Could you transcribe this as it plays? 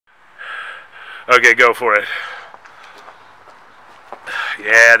Okay, go for it.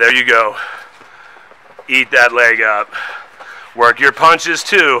 Yeah, there you go. Eat that leg up. Work your punches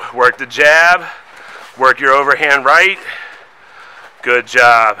too. Work the jab. Work your overhand right. Good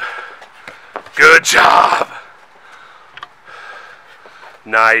job. Good job.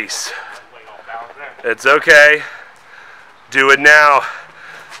 Nice. It's okay. Do it now.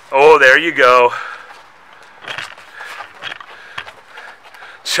 Oh, there you go.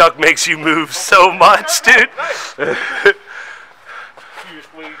 Chuck makes you move so much, dude. You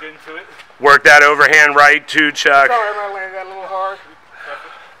just leaned into it. Work that overhand right too, Chuck. Sorry, I might land that a little hard.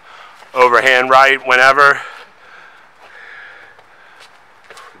 Overhand right whenever.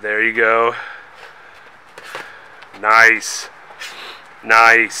 There you go. Nice.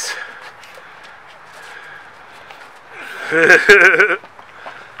 Nice.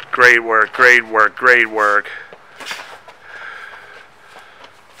 Great work, great work, great work.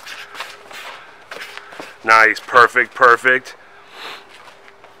 Nice, perfect, perfect.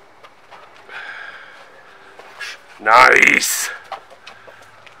 Nice.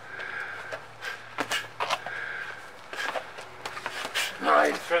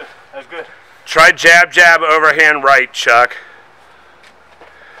 Nice. That's good. Try jab, jab, overhand right, Chuck.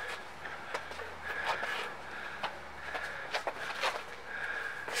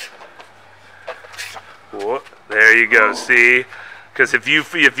 Whoa, there you go. See, because if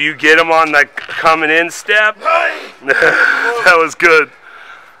you get him on the coming in step, that was good.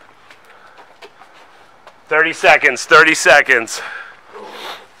 30 seconds. 30 seconds.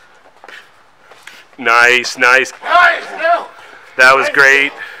 Nice, nice. That was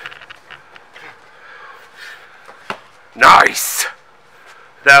great. Nice.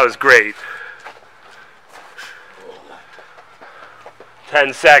 That was great.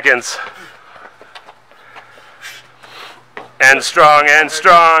 10 seconds. And strong, and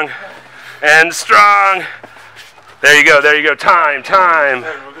strong, and strong. There you go, there you go. Time, time.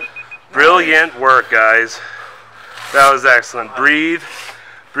 Brilliant work, guys. That was excellent. Breathe.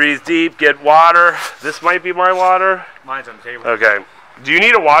 Breathe deep. Get water. This might be my water. Mine's on the table. Okay. Do you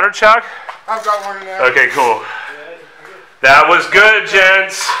need a water, Chuck? I've got one in there. Okay, cool. That was good,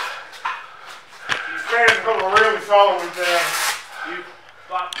 gents. He's trying to put a really solid one there. You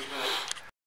thought you were